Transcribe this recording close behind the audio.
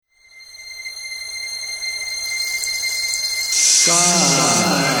Okay,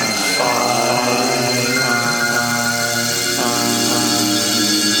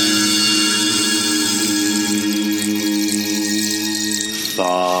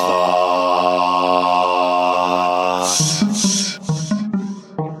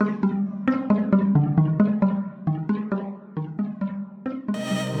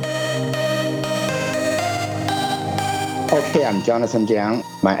 I'm Jonathan Jiang.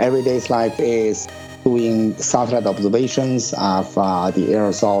 My everyday life is doing satellite observations of the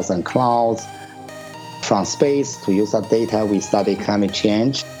aerosols and clouds from space. To use that data, we study climate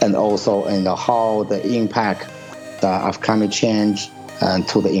change and also how the impact of climate change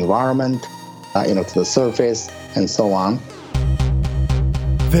to the environment, to the surface, and so on.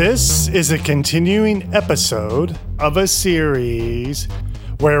 This is a continuing episode of a series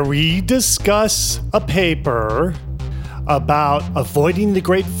where we discuss a paper about avoiding the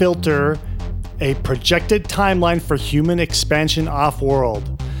Great Filter, a projected timeline for human expansion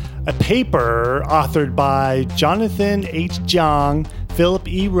off-world. A paper authored by Jonathan H. Jiang, Philip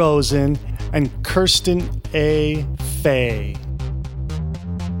E. Rosen, and Kirsten A. Fay.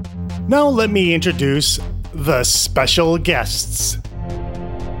 Now let me introduce the special guests.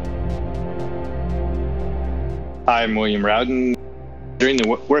 I'm William Rowden. During the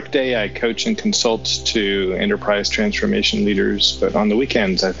workday, I coach and consult to enterprise transformation leaders, but on the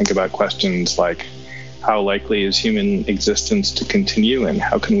weekends, I think about questions like how likely is human existence to continue and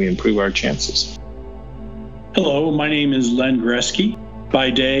how can we improve our chances? Hello, my name is Len Greske. By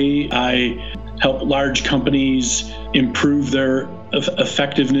day, I help large companies improve their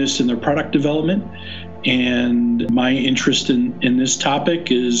effectiveness in their product development, and my interest in this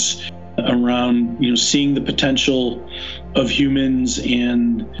topic is around seeing the potential of humans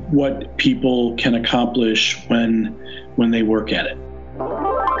and what people can accomplish when they work at it.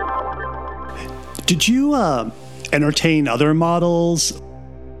 Did you entertain other models?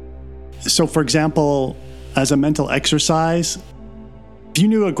 So, for example, as a mental exercise, if you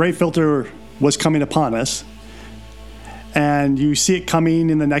knew a great filter was coming upon us, and you see it coming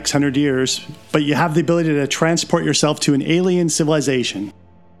in the next 100 years, but you have the ability to transport yourself to an alien civilization,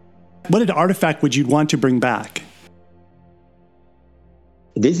 what artifact would you want to bring back?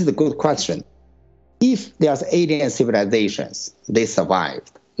 This is a good question. If there's alien civilizations, they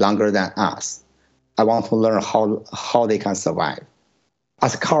survived longer than us, I want to learn how they can survive.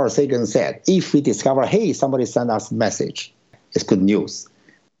 As Carl Sagan said, if we discover, hey, somebody sent us a message, it's good news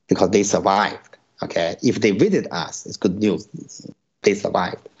because they survived. Okay, if they visit us, it's good news. They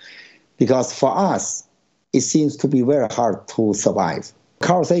survived. Because for us, it seems to be very hard to survive.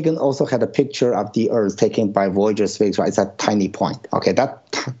 Carl Sagan also had a picture of the Earth taken by Voyager spacecraft. It's a tiny point. Okay, that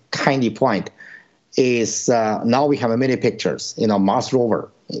tiny point is, now we have many pictures. Mars rover,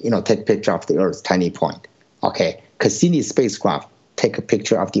 take picture of the Earth, tiny point. Okay, Cassini spacecraft, take a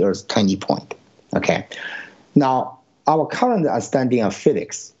picture of the Earth, tiny point. Okay, now our current understanding of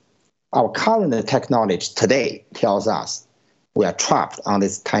physics, our current technology today tells us we are trapped on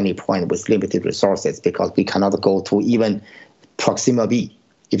this tiny point with limited resources because we cannot go to even Proxima b.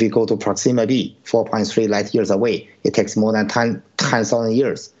 If you go to Proxima b, 4.3 light years away, it takes more than 10,000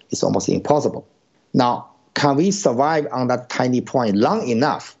 years. It's almost impossible. Now, can we survive on that tiny point long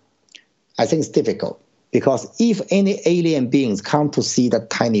enough? I think it's difficult because if any alien beings come to see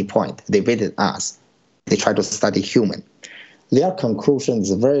that tiny point, they visit us, they try to study human, their conclusion is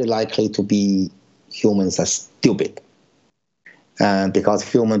very likely to be humans are stupid because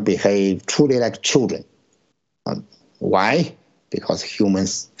humans behave truly like children. Why? Because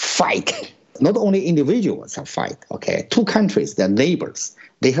humans fight. Not only individuals fight. Okay, two countries, they're neighbors.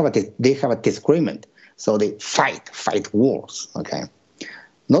 They have a disagreement, so they fight wars. Okay,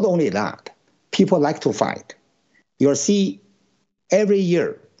 not only that, people like to fight. You'll see every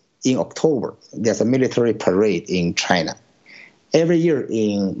year in October there's a military parade in China. Every year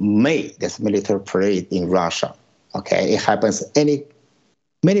in May there's a military parade in Russia. Okay, it happens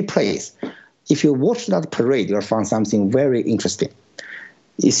many places. If you watch that parade, you'll find something very interesting.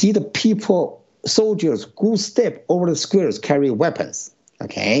 You see the people, soldiers, go step over the squares, carry weapons.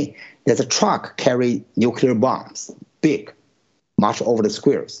 Okay, there's a truck carry nuclear bombs, big, march over the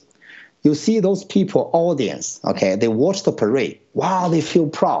squares. You see those people, audience. Okay, they watch the parade. Wow, they feel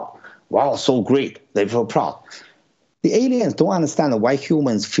proud. Wow, so great. They feel proud. The aliens don't understand why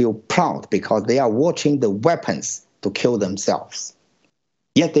humans feel proud because they are watching the weapons to kill themselves.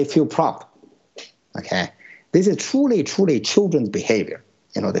 Yet they feel proud. Okay, this is truly children's behavior.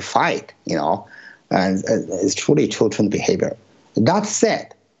 They fight, and it's truly children's behavior. That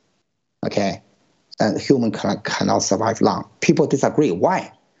said, okay, human cannot survive long. People disagree.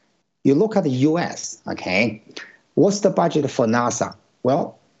 Why? You look at the U.S., okay, What's the budget for NASA?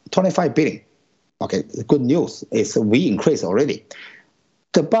 Well, 25 billion. Okay, the good news is we increased already.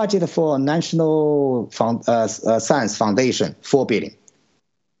 The budget for National Science Foundation, 4 billion.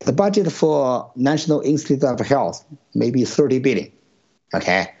 The budget for National Institute of Health, maybe 30 billion.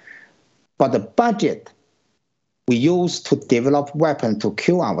 Okay, but the budget we use to develop weapons to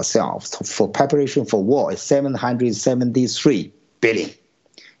kill ourselves for preparation for war is 773 billion.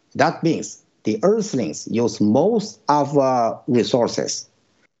 That means the Earthlings use most of our resources,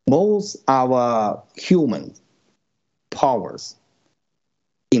 most of our human powers,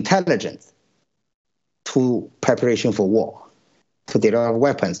 intelligence to preparation for war, to develop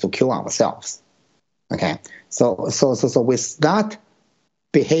weapons to kill ourselves. Okay, so with that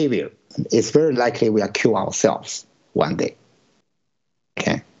behavior, it's very likely we will kill ourselves one day.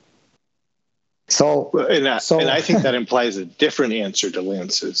 Okay. And I think that implies a different answer to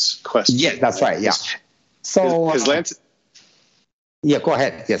Lance's question. Yeah, that's right. Yeah. So because Lance, yeah, go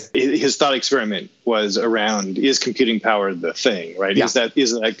ahead. Yes. His thought experiment was around: is computing power the thing? Right? Yeah. Is that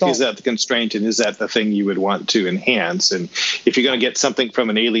the constraint, and is that the thing you would want to enhance? And if you're going to get something from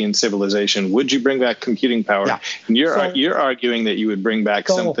an alien civilization, would you bring back computing power? Yeah. And you're arguing that you would bring back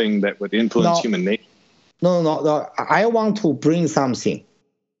something that would influence human nature. No. I want to bring something.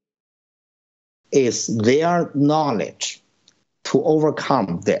 Is their knowledge to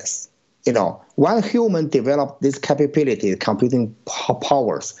overcome this. When humans develop this capability, computing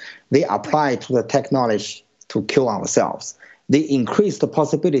powers, they apply to the technology to kill ourselves. They increase the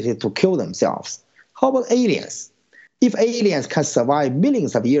possibility to kill themselves. How about aliens? If aliens can survive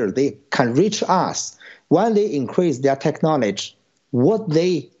millions of years, they can reach us. When they increase their technology, what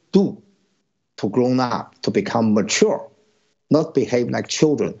they do to grow up, to become mature, not behave like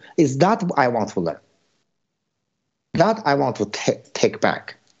children, is that I want to learn. That I want to take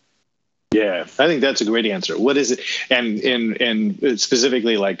back. Yeah, I think that's a great answer. What is it? And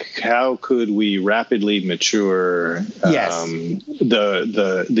specifically, like, how could we rapidly mature the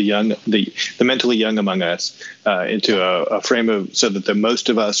mentally young among us into a frame of, so that the most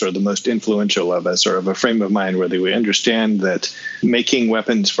of us or the most influential of us are of a frame of mind where we understand that making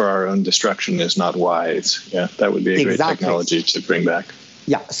weapons for our own destruction is not wise. Yeah, that would be a great technology to bring back.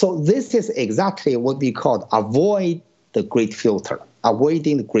 Yeah, so this is exactly what we call avoiding the great filter.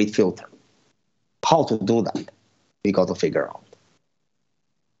 How to do that, we got to figure out.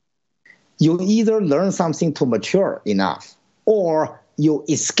 You either learn something to mature enough, or you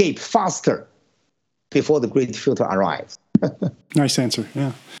escape faster before the great filter arrives. Nice answer,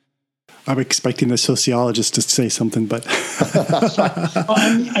 yeah. I'm expecting the sociologist to say something, but... Well,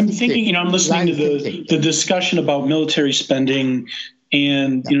 I'm thinking, I'm listening to the discussion about military spending,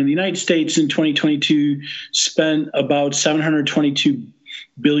 and the United States in 2022 spent about $722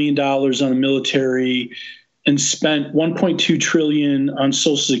 billion on the military and spent $1.2 trillion on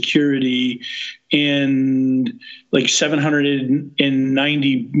Social Security and like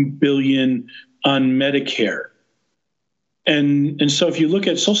 $790 billion on Medicare. And so if you look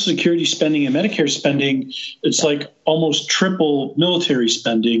at Social Security spending and Medicare spending, it's like almost triple military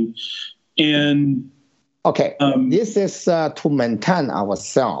spending. And this is to maintain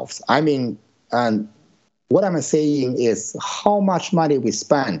ourselves. I mean, what I'm saying is how much money we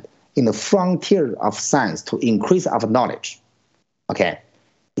spend in the frontier of science to increase our knowledge. Okay,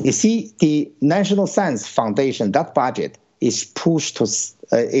 you see, the National Science Foundation, that budget is pushed to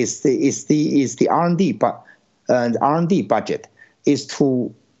is the R&D, but R&D budget is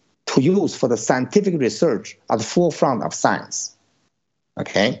to use for the scientific research at the forefront of science.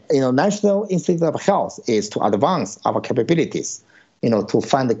 Okay, National Institute of Health is to advance our capabilities. To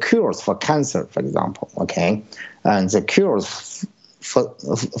find the cures for cancer, for example, okay, and the cures for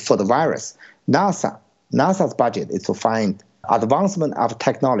the virus. NASA's budget is to find advancement of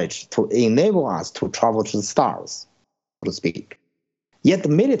technology to enable us to travel to the stars, so to speak. Yet the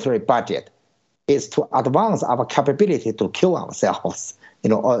military budget is to advance our capability to kill ourselves,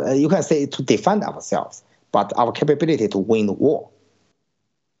 or you can say to defend ourselves, but our capability to win the war.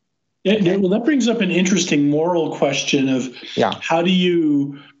 Yeah, well, that brings up an interesting moral question of how do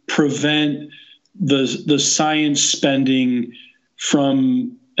you prevent the science spending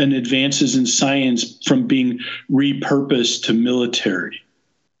from and advances in science from being repurposed to military?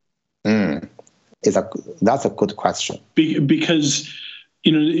 That's a good question. Because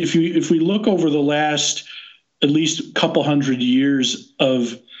if we look over the last at least couple hundred years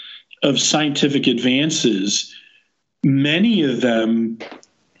of scientific advances, many of them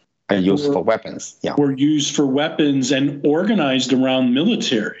used for weapons. Yeah, were used for weapons and organized around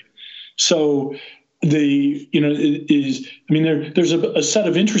military. So there's a set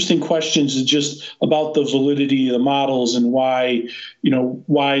of interesting questions just about the validity of the models and why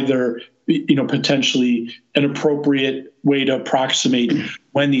they're potentially an appropriate way to approximate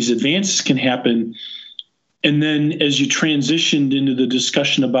when these advances can happen. And then as you transitioned into the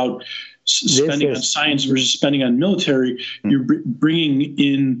discussion about spending on science versus spending on military, you're bringing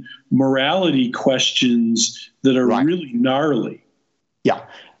in morality questions that are really gnarly. Yeah.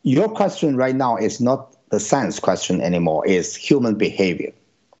 Your question right now is not the science question anymore, it's human behavior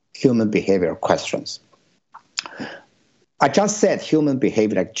questions. I just said human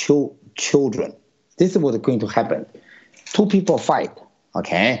behavior like children. This is what's going to happen. Two people fight,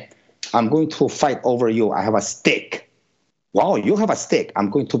 okay? I'm going to fight over you. I have a stick. Wow, you have a stick. I'm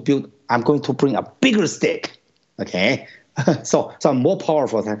going to bring a bigger stick, okay? So I'm more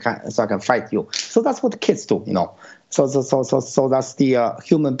powerful so I can fight you. So that's what the kids do, So that's the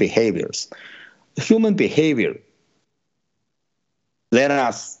human behaviors. Human behavior led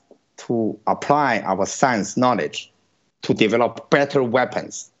us to apply our science knowledge to develop better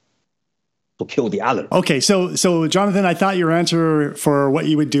weapons to kill the other. Okay, so Jonathan, I thought your answer for what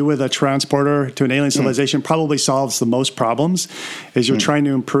you would do with a transporter to an alien civilization probably solves the most problems, is you're trying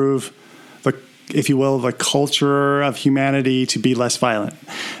to improve if you will, the culture of humanity to be less violent.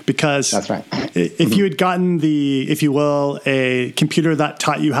 Because that's right. If you had gotten if you will, a computer that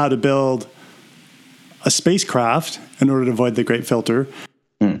taught you how to build a spacecraft in order to avoid the Great Filter,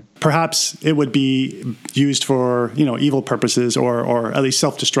 perhaps it would be used for, evil purposes or at least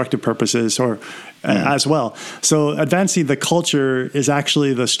self-destructive purposes or as well. So advancing the culture is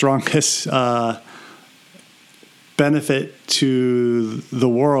actually the strongest benefit to the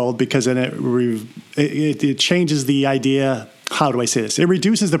world, because then it changes the idea. How do I say this? It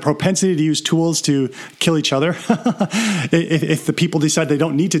reduces the propensity to use tools to kill each other. if the people decide they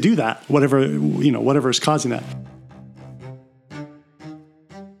don't need to do that, whatever is causing that.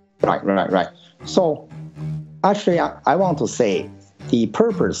 Right. So actually, I want to say the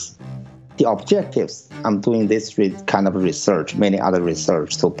purpose, the objectives. I'm doing this kind of research, many other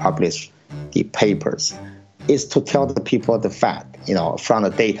research to publish the papers, is to tell the people the fact, from the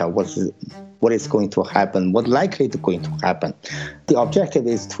data, what is going to happen, what likely is going to happen. The objective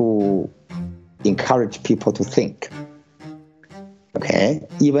is to encourage people to think. Okay,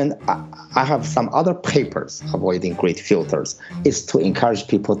 even I have some other papers avoiding great filters, is to encourage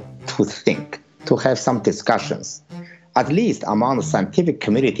people to think, to have some discussions, at least among the scientific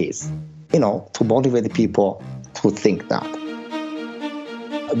communities, to motivate people to think that.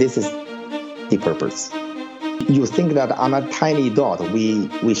 This is the purpose. You think that on a tiny dot, we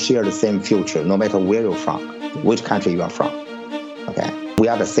share the same future, no matter where you're from, which country you are from. Okay, we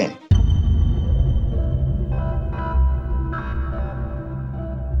are the same.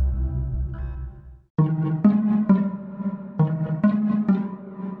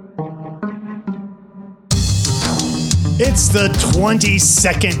 It's the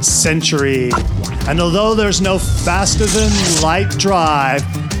 22nd century, and although there's no faster than light drive,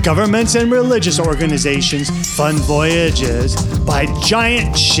 governments and religious organizations fund voyages by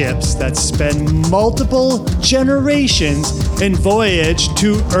giant ships that spend multiple generations in voyage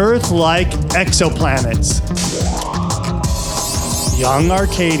to Earth-like exoplanets. Young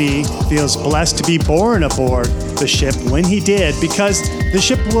Arkady feels blessed to be born aboard the ship when he did, because the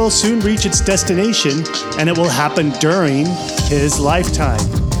ship will soon reach its destination and it will happen during his lifetime.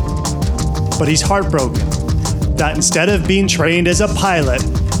 But he's heartbroken that instead of being trained as a pilot,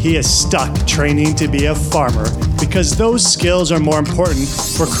 he is stuck training to be a farmer, because those skills are more important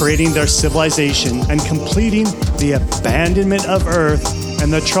for creating their civilization and completing the abandonment of Earth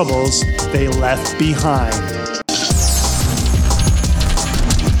and the troubles they left behind.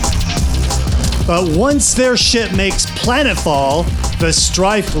 But once their ship makes planetfall, the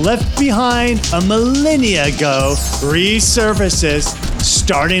strife left behind a millennia ago resurfaces,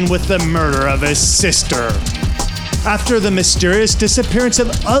 starting with the murder of his sister. After the mysterious disappearance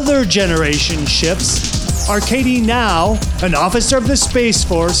of other generation ships, Arkady, now an officer of the Space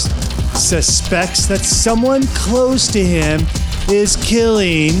Force, suspects that someone close to him is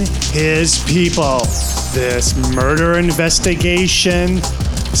killing his people. This murder investigation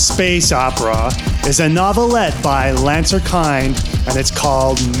space opera is a novelette by Lancer Kind, and it's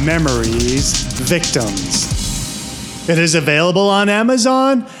called Memories Victims. It is available on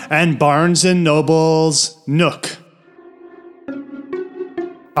Amazon and Barnes & Noble's Nook.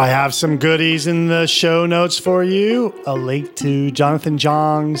 I have some goodies in the show notes for you. A link to Jonathan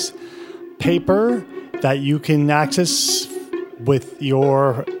Zhang's paper that you can access with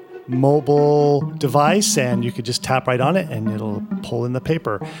your mobile device, and you could just tap right on it and it'll pull in the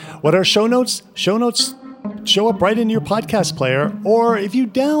paper. What are show notes? Show notes show up right in your podcast player, or if you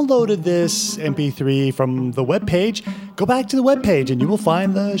downloaded this MP3 from the webpage, go back to the webpage and you will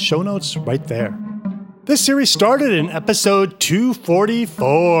find the show notes right there. This series started in episode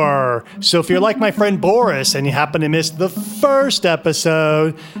 244. So if you're like my friend Boris and you happen to miss the first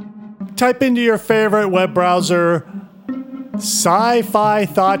episode, type into your favorite web browser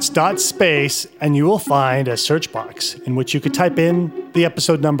sci-fi-thoughts.space and you will find a search box in which you could type in the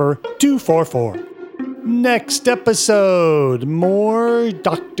episode number 244. Next episode, more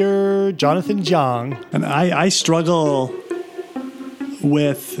Dr. Jonathan Jiang. And I struggle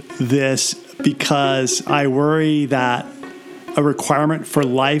with this because I worry that a requirement for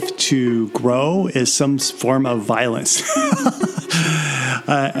life to grow is some form of violence.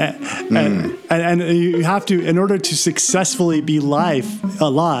 And you have to, in order to successfully be alive,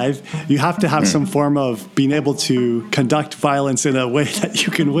 you have to have some form of being able to conduct violence in a way that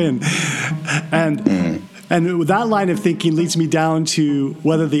you can win. And that line of thinking leads me down to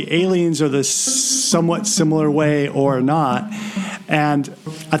whether the aliens are the somewhat similar way or not. And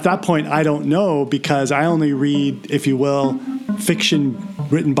at that point, I don't know, because I only read, if you will, fiction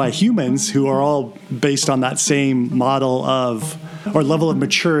written by humans who are all based on that same model of, or level of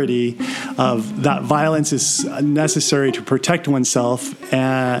maturity of that violence is necessary to protect oneself.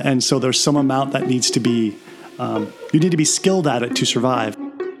 And so there's some amount that needs to be, you need to be skilled at it to survive.